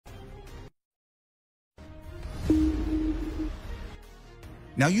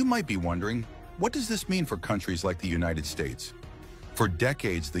Now you might be wondering, what does this mean for countries like the United States? For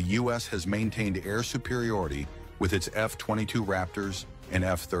decades, the U.S. has maintained air superiority with its F-22 Raptors and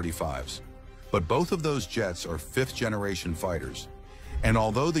F-35s. But both of those jets are fifth-generation fighters. And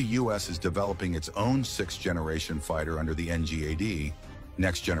although the U.S. is developing its own sixth-generation fighter under the NGAD,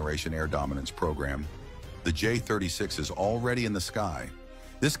 Next Generation Air Dominance Program, the J-36 is already in the sky.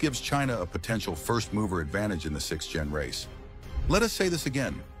 This gives China a potential first-mover advantage in the sixth-gen race. Let us say this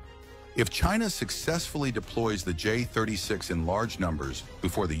again. If China successfully deploys the J-36 in large numbers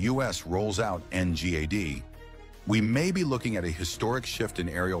before the U.S. rolls out NGAD, we may be looking at a historic shift in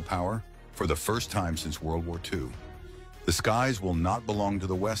aerial power for the first time since World War II. The skies will not belong to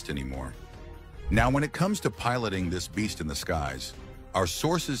the West anymore. Now, when it comes to piloting this beast in the skies, our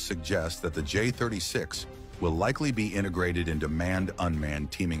sources suggest that the J-36 will likely be integrated into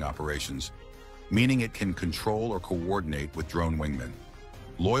manned-unmanned teaming operations, meaning it can control or coordinate with drone wingmen.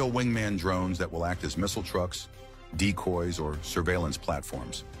 Loyal wingman drones that will act as missile trucks, decoys, or surveillance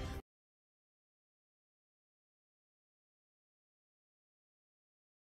platforms.